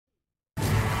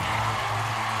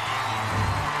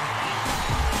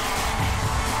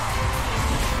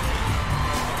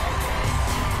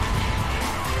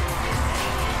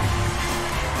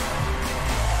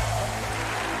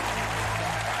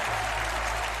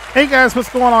Hey guys, what's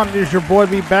going on? It is your boy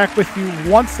B back with you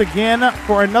once again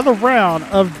for another round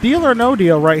of Deal or No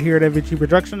Deal right here at MVG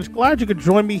Productions. Glad you could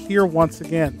join me here once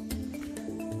again.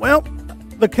 Well,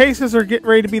 the cases are getting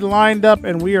ready to be lined up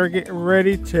and we are getting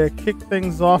ready to kick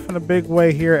things off in a big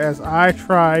way here as I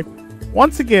try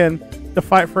once again to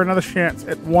fight for another chance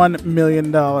at $1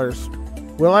 million.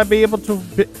 Will I be able to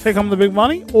take home the big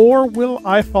money or will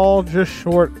I fall just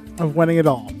short of winning it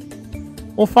all?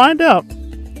 We'll find out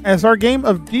as our game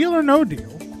of Deal or No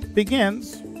Deal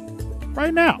begins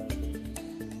right now.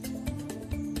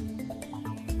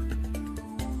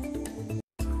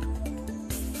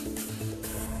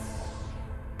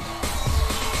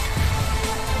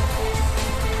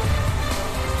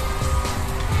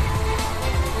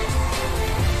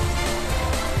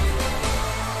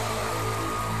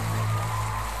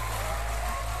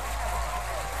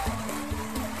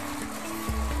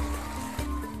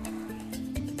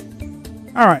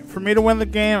 All right, for me to win the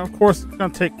game, of course, it's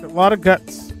going to take a lot of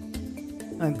guts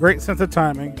and great sense of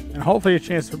timing, and hopefully a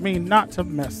chance for me not to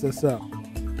mess this up.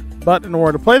 But in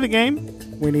order to play the game,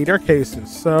 we need our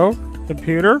cases. So,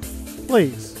 computer,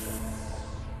 please.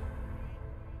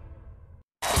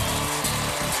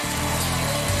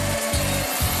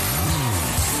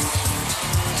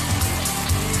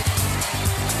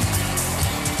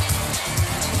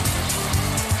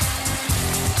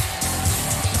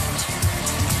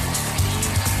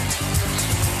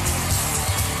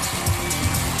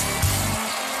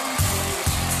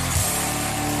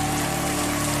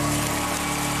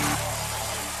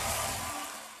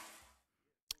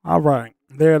 All right,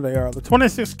 there they are. The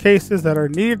 26 cases that are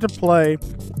needed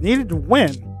to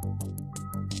win.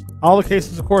 All the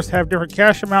cases, of course, have different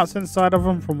cash amounts inside of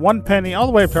them from 1 penny all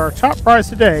the way up to our top prize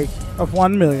today of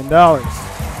 $1 million.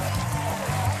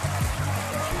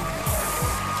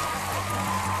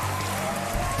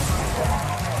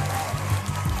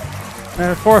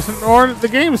 And of course, the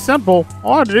game is simple.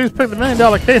 All I have to do is pick the $1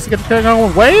 million case and get the thing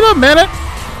going. Wait a minute.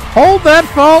 Hold that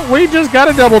thought. We just got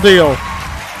a double deal.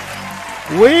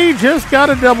 We just got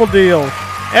a double deal.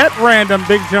 At random,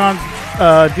 Big John's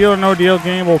Deal or No Deal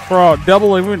game will throw out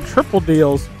double, even triple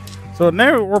deals. So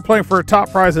now we're playing for a top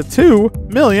prize of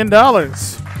 $2 million.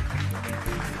 That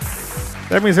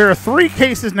means there are 3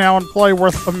 cases now in play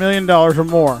worth $1 million or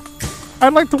more.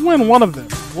 I'd like to win one of them.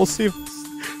 We'll see if it's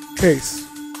the case.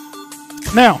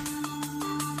 Now,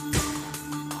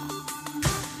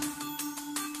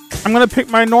 I'm going to pick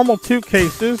my normal 2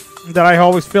 cases that I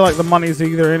always feel like the money's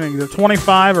either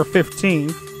 25 or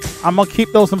 15. I'm going to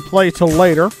keep those in play till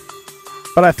later.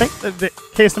 But I think that the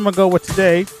case I'm going to go with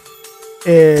today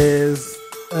is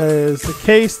the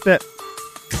case that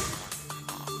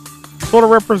sort of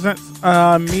represents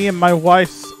me and my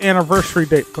wife's anniversary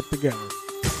date put together.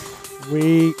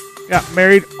 We got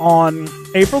married on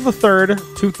April the 3rd,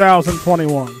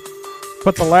 2021.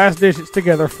 Put the last digits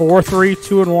together, 4, 3,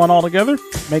 2, and 1 all together,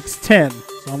 makes 10. So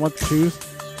I'm going to choose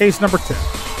case number 10.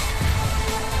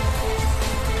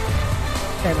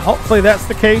 And hopefully that's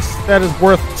the case that is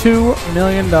worth $2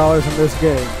 million in this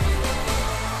game.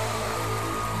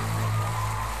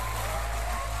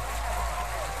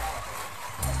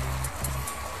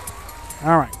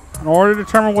 All right. In order to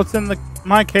determine what's in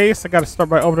my case, I got to start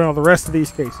by opening all the rest of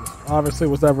these cases. Obviously,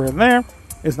 whatever in there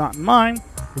is not in mine.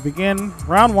 We begin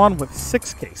round 1 with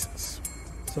 6 cases.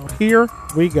 So here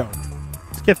we go.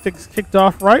 Let's get things kicked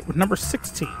off right with number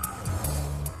 16.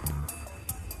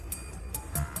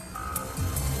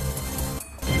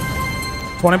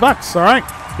 $20. All right.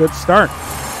 Good start.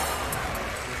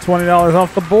 $20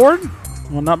 off the board.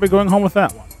 We'll not be going home with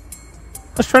that one.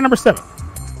 Let's try number 7.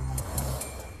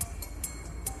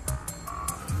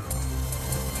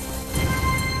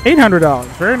 $800.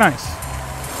 Very nice.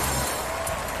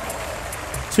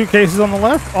 2 cases on the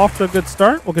left. Off to a good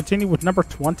start. We'll continue with number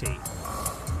 20.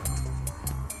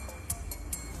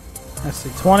 Let's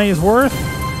see. 20 is worth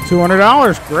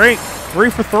 $200. Great. 3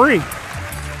 for 3.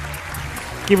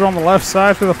 Keep it on the left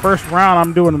side for the first round.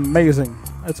 I'm doing amazing.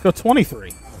 Let's go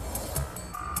 23.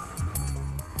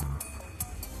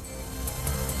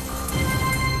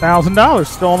 $1,000.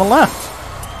 Still on the left.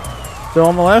 Still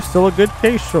on the left. Still a good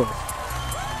case choice.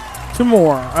 2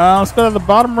 more. Let's go to the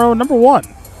bottom row. Number 1.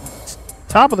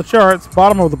 Top of the charts.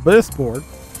 Bottom of this board.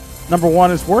 Number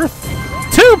 1 is worth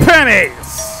 2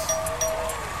 pennies.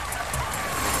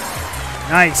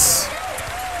 Nice.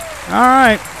 All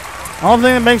right. The only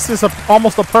thing that makes this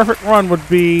almost a perfect run would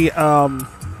be a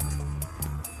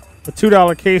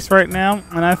 $2 case right now.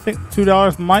 And I think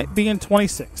 $2 might be in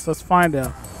 26. Let's find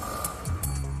out.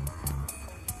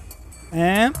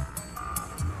 And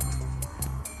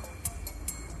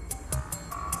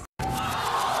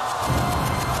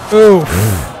oof.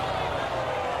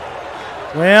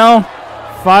 Well,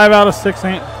 5 out of 6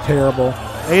 ain't terrible.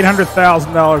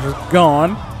 $800,000 is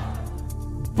gone.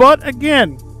 But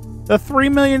again, the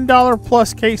 $3 million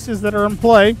plus cases that are in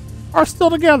play are still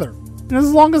together. And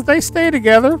as long as they stay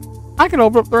together, I can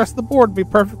open up the rest of the board and be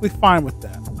perfectly fine with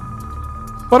that.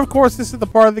 But of course, this is the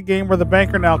part of the game where the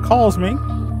banker now calls me,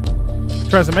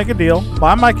 tries to make a deal,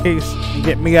 buy my case, and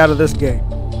get me out of this game.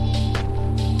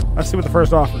 Let's see what the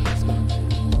first offer is.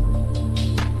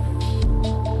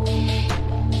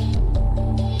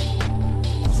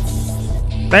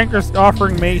 Banker's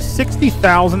offering me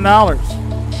 $60,000,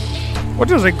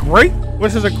 which is a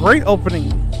great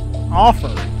opening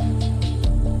offer.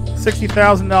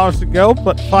 $60,000 to go,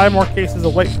 but 5 more cases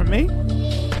await from me.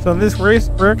 So in this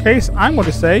rare case, I'm going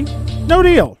to say no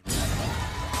deal.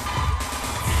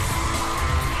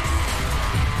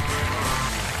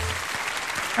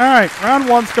 All right, round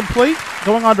 1's complete.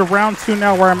 Going on to round 2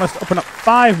 now, where I must open up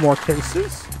 5 more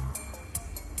cases.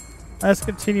 Let's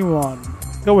continue on.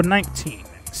 Go with 19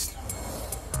 next.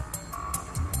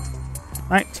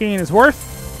 19 is worth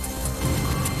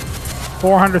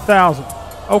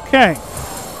 $400,000. Okay.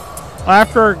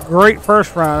 After a great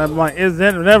first round, I'm like, is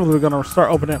inevitably going to start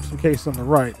opening up some cases on the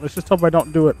right. Let's just hope I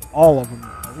don't do it all of them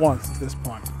at once at this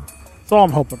point. That's all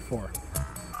I'm hoping for.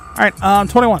 All right,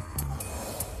 21.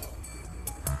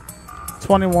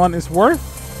 21 is worth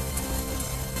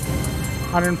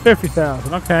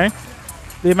 $150,000. Okay.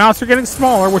 The amounts are getting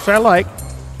smaller, which I like.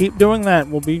 Keep doing that.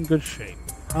 We'll be in good shape.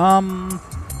 14.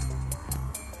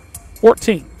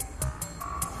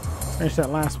 Finish that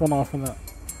last one off on the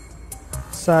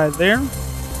side there.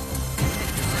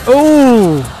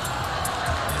 Oh,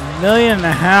 $1.5 million.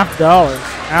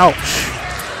 Ouch.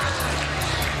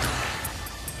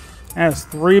 That's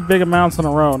 3 big amounts in a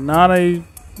row. Not a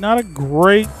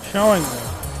great showing there.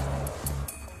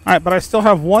 All right, but I still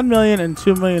have $1 million and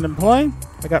 $2 million in play.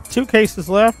 I got 2 cases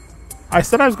left. I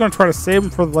said I was going to try to save them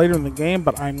for later in the game,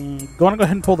 but I'm going to go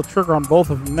ahead and pull the trigger on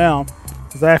both of them now,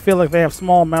 because I feel like they have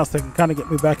small amounts that can kind of get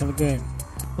me back in the game.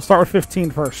 We'll start with 15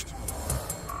 first.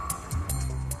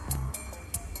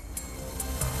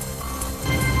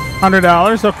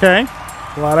 $100. Okay.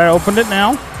 Glad I opened it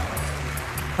now.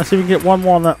 Let's see if we can get one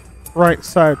more on the right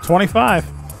side. 25.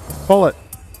 Let's pull it.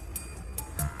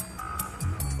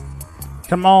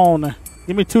 Come on.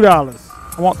 Give me $2.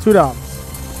 I want $2.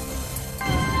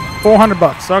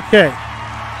 $400. Okay.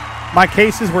 My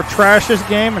cases were trash this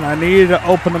game, and I needed to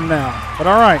open them now. But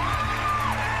all right.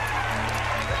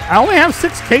 I only have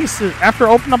 6 cases. After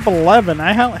opening up 11,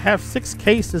 I have 6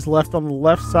 cases left on the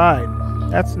left side.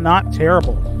 That's not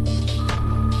terrible.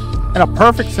 In a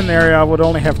perfect scenario, I would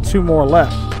only have 2 more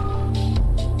left,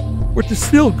 which is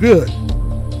still good.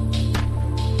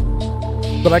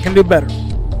 But I can do better.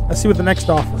 Let's see what the next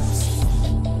offer is.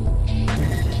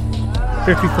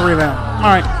 53 now. All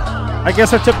right. I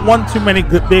guess I took one too many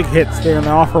good big hits there, and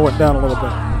the offer went down a little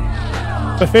bit.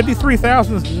 But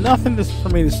 53,000 is nothing for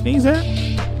me to sneeze at,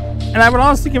 and I would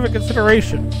honestly give it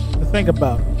consideration to think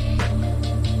about.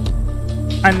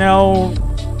 I know.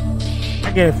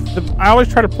 Again, I always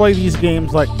try to play these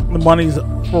games like the money's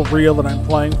for real that I'm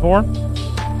playing for,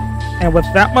 and with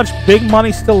that much big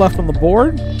money still left on the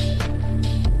board,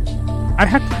 I'd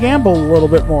have to gamble a little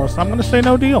bit more. So I'm going to say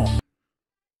no deal.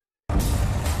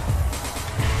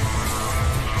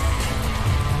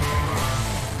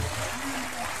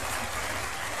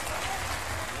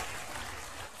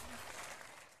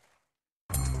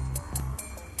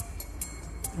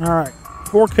 All right,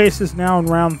 4 cases now in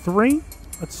round 3.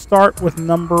 Let's start with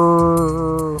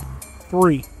number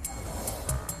 3.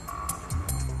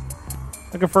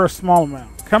 Looking for a small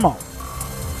amount. Come on.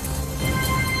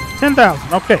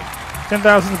 10,000. Okay,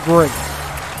 10,000 is great.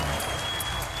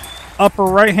 Upper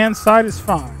right-hand side is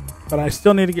fine, but I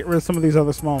still need to get rid of some of these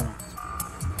other small ones.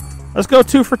 Let's go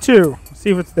 2 for 2. Let's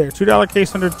see if it's there. $2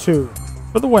 case under 2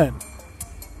 for the win.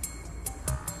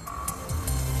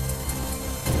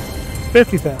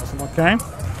 50,000, okay.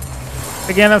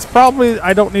 Again, that's probably,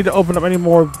 I don't need to open up any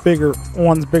more bigger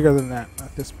ones bigger than that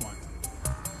at this point.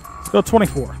 Let's go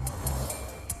 24.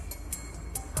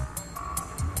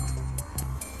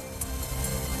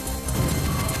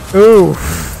 Oof.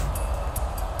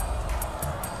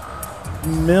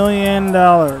 $1 million.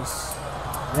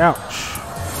 Ouch.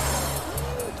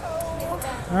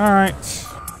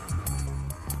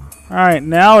 All right,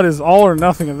 now it is all or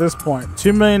nothing at this point.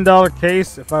 $2 million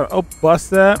case. If I bust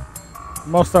that,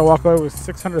 most I walk away with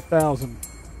 $600,000.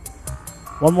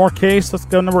 One more case. Let's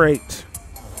go number 8.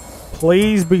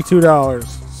 Please be $2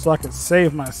 so I can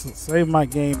save my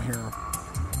game here.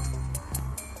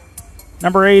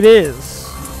 Number 8 is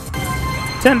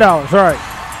 $10. All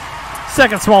right.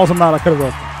 Second smallest amount I could have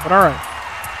opened, but all right.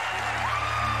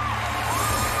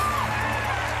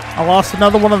 I lost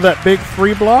another one of that big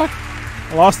 3 block.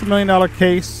 I lost the $1 million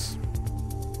case.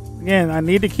 Again, I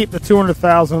need to keep the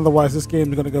 200,000, otherwise this game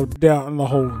is going to go down in the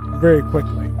hole very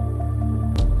quickly.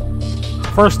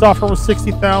 First offer was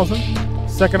 60,000.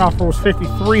 Second offer was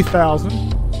 53,000.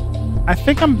 I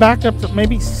think I'm back up to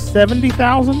maybe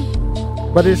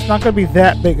 70,000, but it's not going to be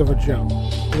that big of a jump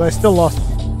because I still lost.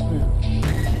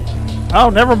 Yeah. Oh,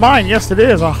 never mind. Yes, it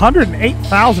is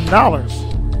 $108,000.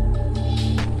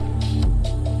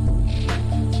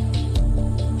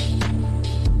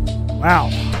 Wow.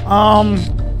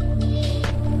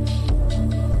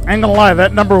 I ain't gonna lie,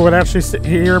 that number would actually sit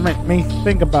here and make me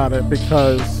think about it,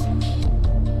 because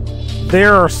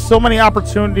there are so many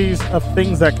opportunities of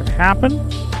things that could happen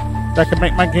that could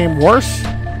make my game worse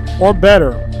or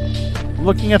better.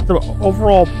 Looking at the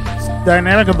overall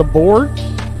dynamic of the board,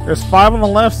 there's 5 on the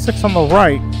left, 6 on the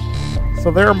right.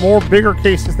 So there are more bigger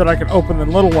cases that I can open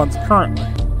than little ones currently.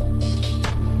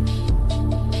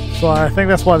 So I think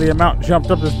that's why the amount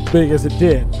jumped up as big as it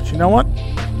did. But you know what?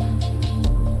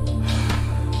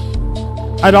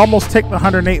 I'd almost take the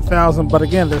 108,000, but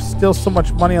again, there's still so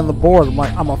much money on the board. I'm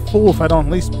like, I'm a fool if I don't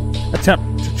at least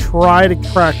attempt to try to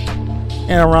crack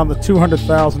in around the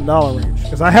 $200,000 range.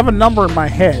 Because I have a number in my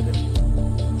head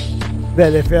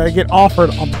that if I get offered,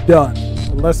 I'm done.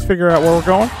 So let's figure out where we're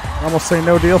going. I'm going to say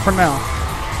no deal for now.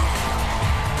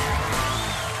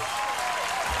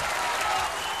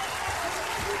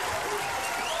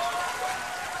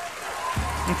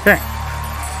 Okay.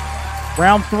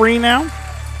 Round 3 now.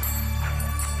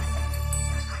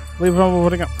 I believe I'm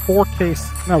putting up 4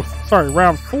 cases. No, sorry,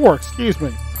 round 4, excuse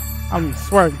me. I'm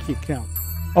swearing to keep count.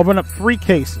 Open up 3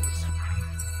 cases.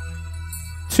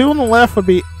 2 on the left would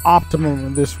be optimum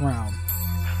in this round.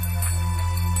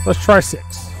 Let's try 6.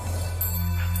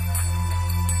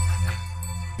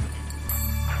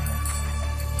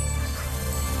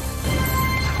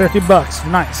 $50,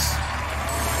 nice.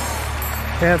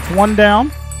 Okay, that's 1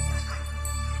 down.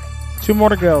 2 more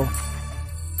to go.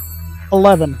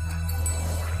 11.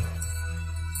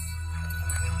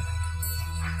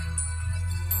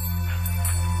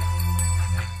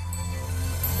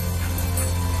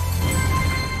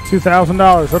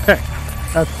 $2,000. Okay,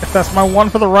 if that's my one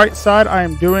for the right side, I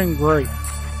am doing great.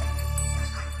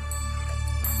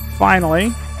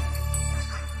 Finally,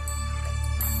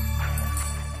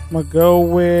 I'm gonna go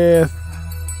with.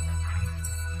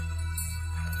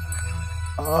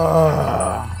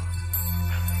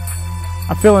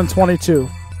 I'm feeling 22.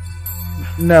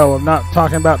 No, I'm not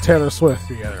talking about Taylor Swift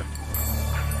together.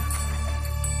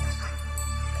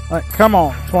 All right, come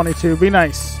on, 22. Be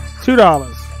nice. $2.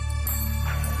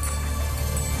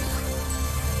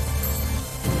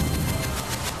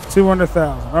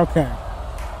 $200,000. Okay.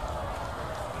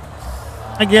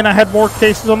 Again, I had more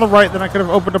cases on the right than I could have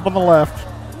opened up on the left,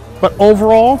 but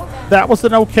overall, that was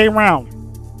an okay round.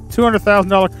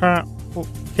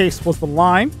 $200,000 case was the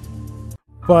line,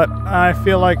 but I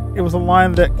feel like it was a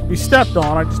line that could be stepped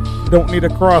on. I just don't need to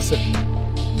cross it.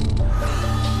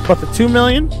 But the $2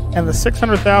 million and the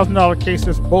 $600,000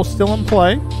 cases both still in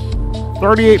play.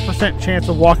 38% chance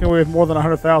of walking away with more than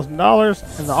 $100,000,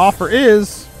 and the offer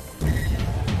is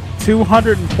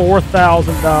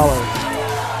 $204,000.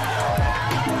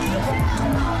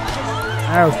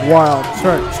 That was wild.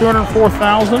 Sorry,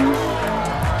 $204,000.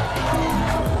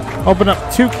 Open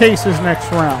up 2 cases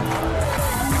next round.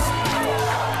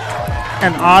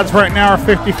 And odds right now are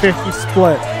 50-50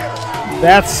 split.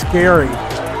 That's scary.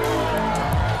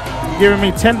 You're giving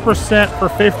me 10% for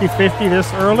 50-50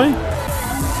 this early?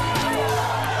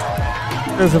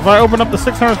 Because if I open up the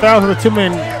 $600,000 to $2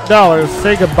 million,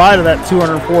 say goodbye to that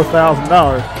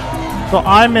 $204,000. So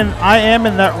I am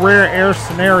in that rare air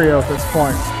scenario at this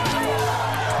point.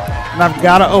 And I've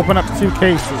got to open up 2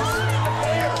 cases.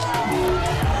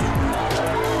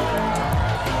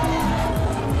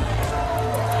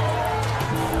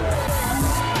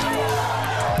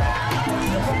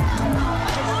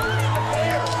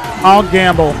 I'll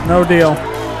gamble. No deal.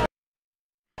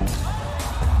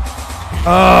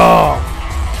 Oh,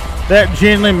 that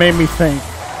genuinely made me think.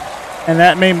 And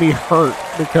that made me hurt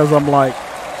because I'm like,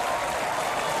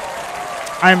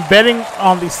 I'm betting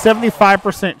on the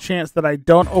 75% chance that I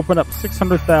don't open up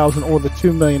 $600,000 or the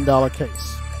 $2 million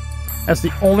case. That's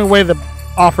the only way the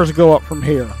offers go up from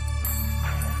here.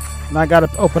 And I got to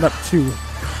open up 2.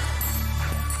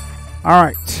 All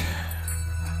right.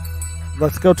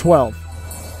 Let's go 12.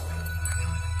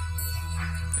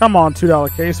 Come on,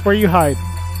 $2 case. Where you hide?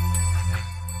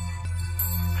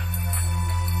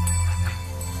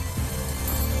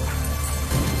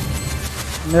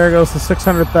 And there goes the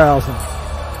 $600,000.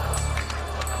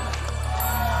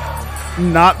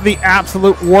 Not the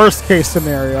absolute worst case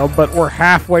scenario, but we're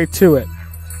halfway to it.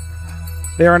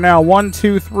 There are now 1,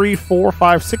 2, 3, 4,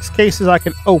 5, 6 cases I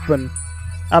can open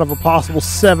out of a possible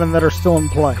 7 that are still in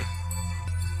play.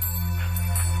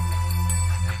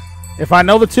 If I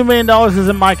know the $2 million is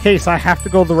in my case, I have to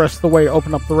go the rest of the way to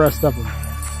open up the rest of them.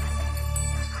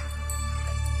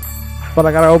 But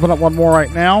I got to open up one more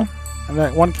right now, and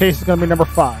that one case is going to be number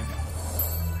 5.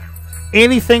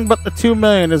 Anything but the $2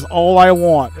 million is all I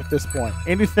want at this point.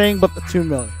 Anything but the $2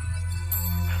 million.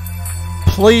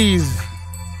 Please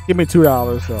give me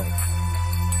 $2 though.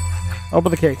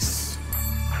 Open the case.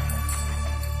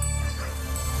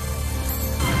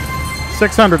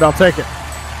 600, I'll take it.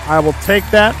 I will take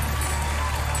that.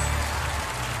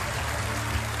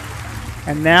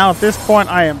 And now at this point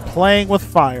I am playing with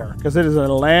fire because it is a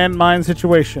landmine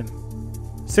situation.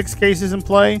 6 cases in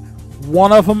play.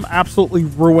 One of them absolutely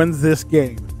ruins this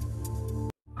game.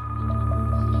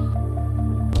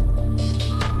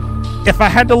 If I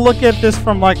had to look at this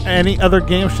from like any other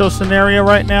game show scenario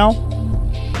right now,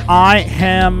 I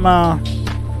am,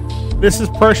 this is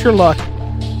pressure luck.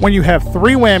 When you have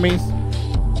 3 whammies,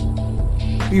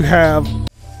 you have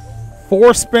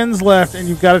 4 spins left, and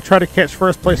you've got to try to catch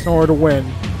first place in order to win.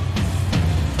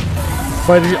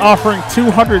 But he's offering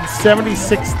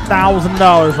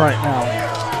 $276,000 right now.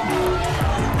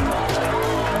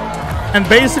 And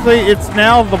basically, it's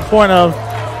now the point of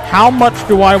how much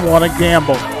do I want to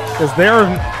gamble? Because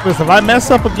if I mess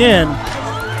up again,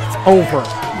 it's over.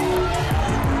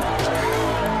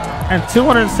 And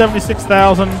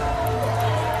 $276,000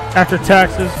 after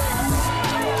taxes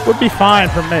would be fine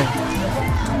for me.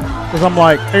 Because I'm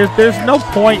like, there's no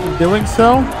point in doing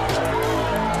so.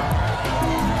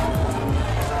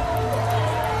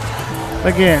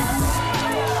 Again,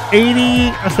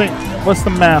 80, I think, what's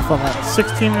the math on that?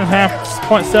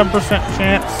 16.5%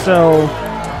 chance, so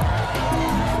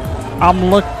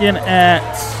I'm looking at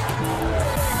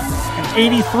an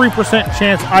 83%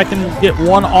 chance I can get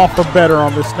one offer better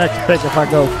on this next pick if I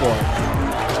go for it.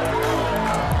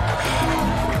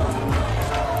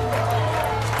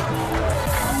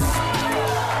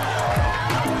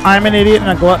 I'm an idiot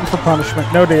and a glutton for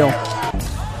punishment. No deal.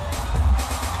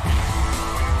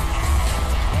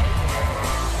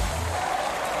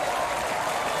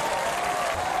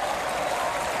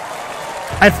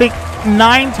 I think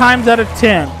 9 times out of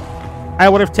 10, I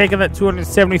would have taken that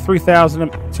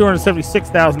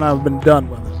 $276,000 I would have been done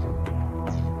with it.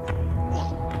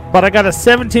 But I got a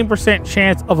 17%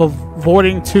 chance of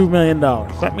avoiding $2 million.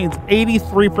 That means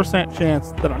 83%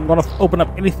 chance that I'm going to open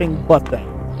up anything but that.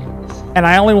 And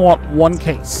I only want 1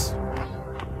 case.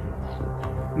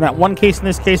 And that 1 case in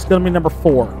this case is going to be number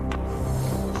 4.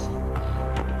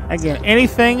 Again,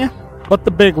 anything but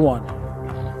the big one.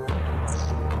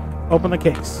 Open the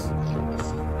case.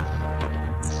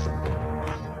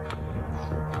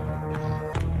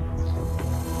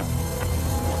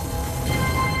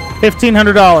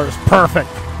 $1,500. Perfect.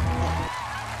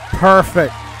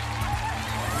 Perfect.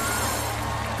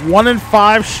 1 in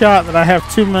 5 shot that I have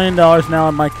 $2 million now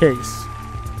in my case.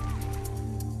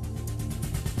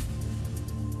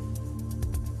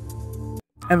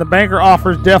 And the banker offer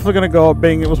is definitely going to go up,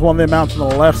 being it was one of the amounts on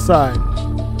the left side.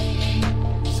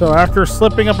 So after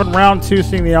slipping up in round 2,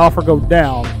 seeing the offer go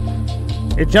down,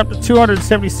 it jumped to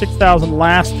 $276,000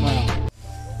 last round.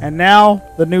 And now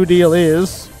the new deal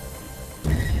is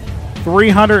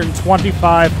 $325,000.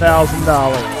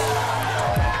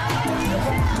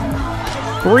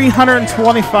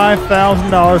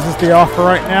 $325,000 is the offer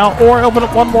right now, or open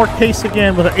up one more case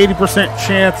again with an 80%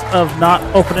 chance of not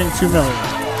opening $2 million.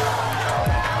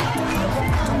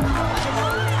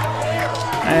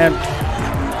 And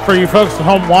for you folks at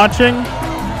home watching,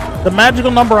 the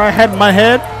magical number I had in my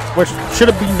head, which should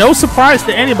have been no surprise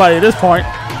to anybody at this point,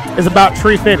 is about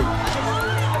 $350.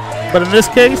 But in this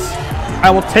case,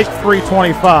 I will take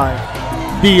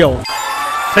 $325. Deal.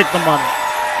 Take the money.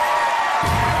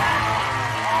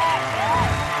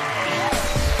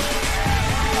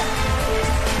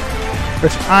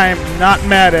 Which I am not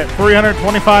mad at.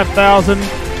 $325,000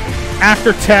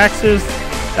 after taxes.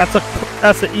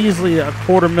 That's easily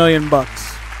 $250,000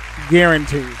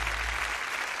 guaranteed.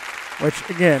 Which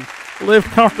again, live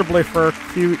comfortably for a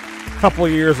couple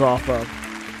of years off of.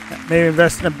 Maybe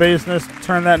invest in a business,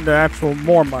 turn that into actual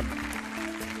more money.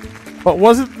 But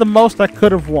was it the most I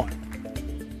could have won?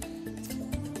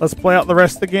 Let's play out the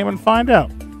rest of the game and find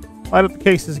out. Light up the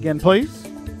cases again, please.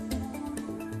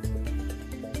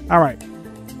 All right.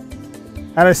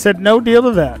 Had I said no deal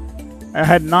to that, I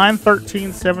had 9,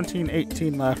 13, 17,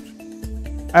 18 left.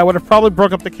 I would have probably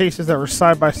broke up the cases that were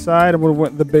side by side and would have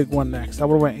went the big one next. I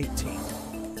would have went 18.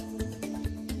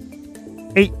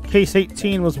 Case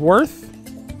 18 was worth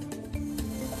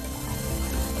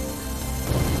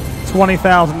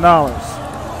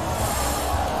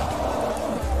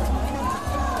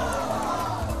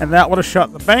 $20,000. And that would have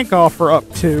shut the bank offer up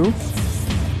to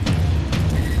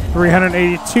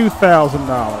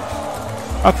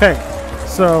 $382,000. Okay,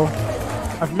 so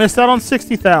I've missed out on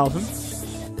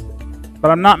 $60,000, but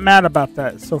I'm not mad about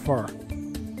that so far.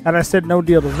 Had I said no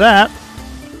deal to that,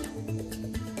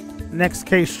 next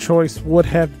case choice would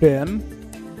have been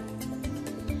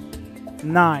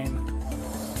 9.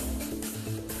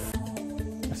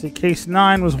 I see case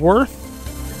 9 was worth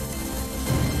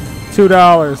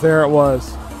 $2. There it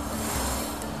was.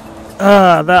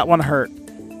 That one hurt.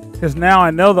 Because now I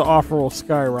know the offer will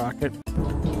skyrocket.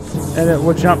 And it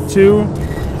will jump to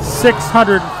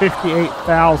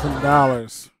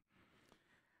 $658,000.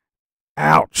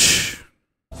 Ouch.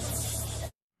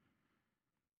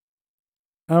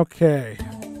 Okay.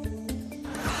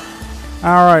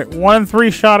 Alright, 1 in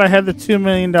 3 shot. I had the $2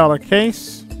 million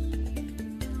case.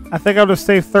 I think I would have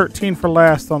saved 13 for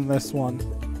last on this one.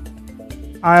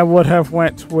 I would have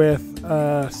went with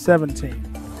 17.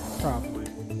 Probably.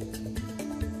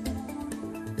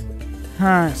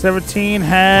 Alright, 17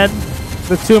 had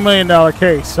the $2 million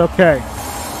case. Okay.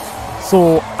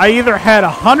 So I either had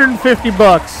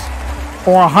 $150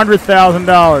 or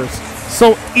 $100,000.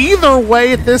 So either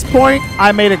way at this point,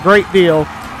 I made a great deal.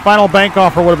 Final bank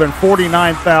offer would have been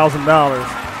 $49,000.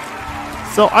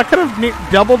 So I could have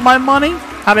doubled my money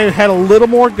had I had a little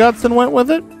more guts and went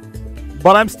with it.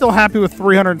 But I'm still happy with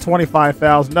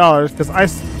 $325,000 because I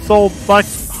sold like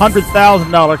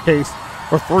 $100,000 case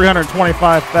for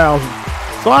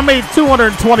 $325,000. So I made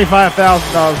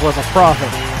 $225,000 worth of profit.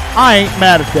 I ain't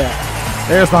mad at that.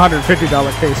 There's the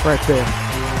 $150 case right there.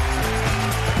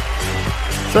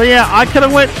 So yeah, I could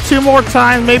have went 2 more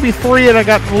times, maybe 3, and I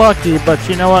got lucky. But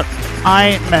you know what? I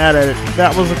ain't mad at it.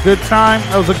 That was a good time.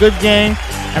 That was a good game,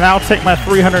 and I'll take my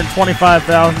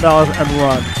 $325,000 and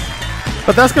run.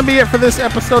 But that's going to be it for this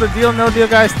episode of Deal or No Deal,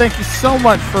 guys. Thank you so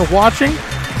much for watching.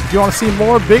 If you want to see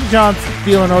more Big John's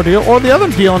Deal or No Deal or the other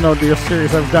Deal or No Deal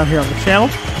series I've done here on the channel,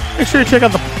 make sure you check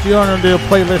out the Deal or No Deal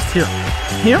playlist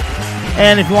here.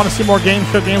 And if you want to see more game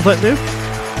show games like this,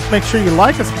 make sure you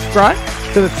like and subscribe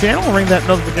to the channel and ring that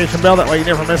notification bell. That way you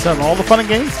never miss out on all the fun and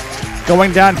games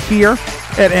going down here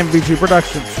at MVG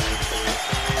Productions.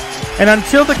 And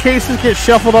until the cases get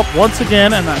shuffled up once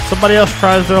again and somebody else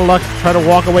tries their luck to try to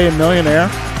walk away a millionaire,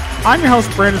 I'm your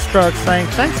host, Brandon Scruggs, saying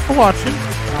thanks for watching,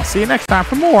 and I'll see you next time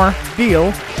for more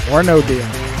Deal or No Deal.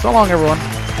 So long, everyone.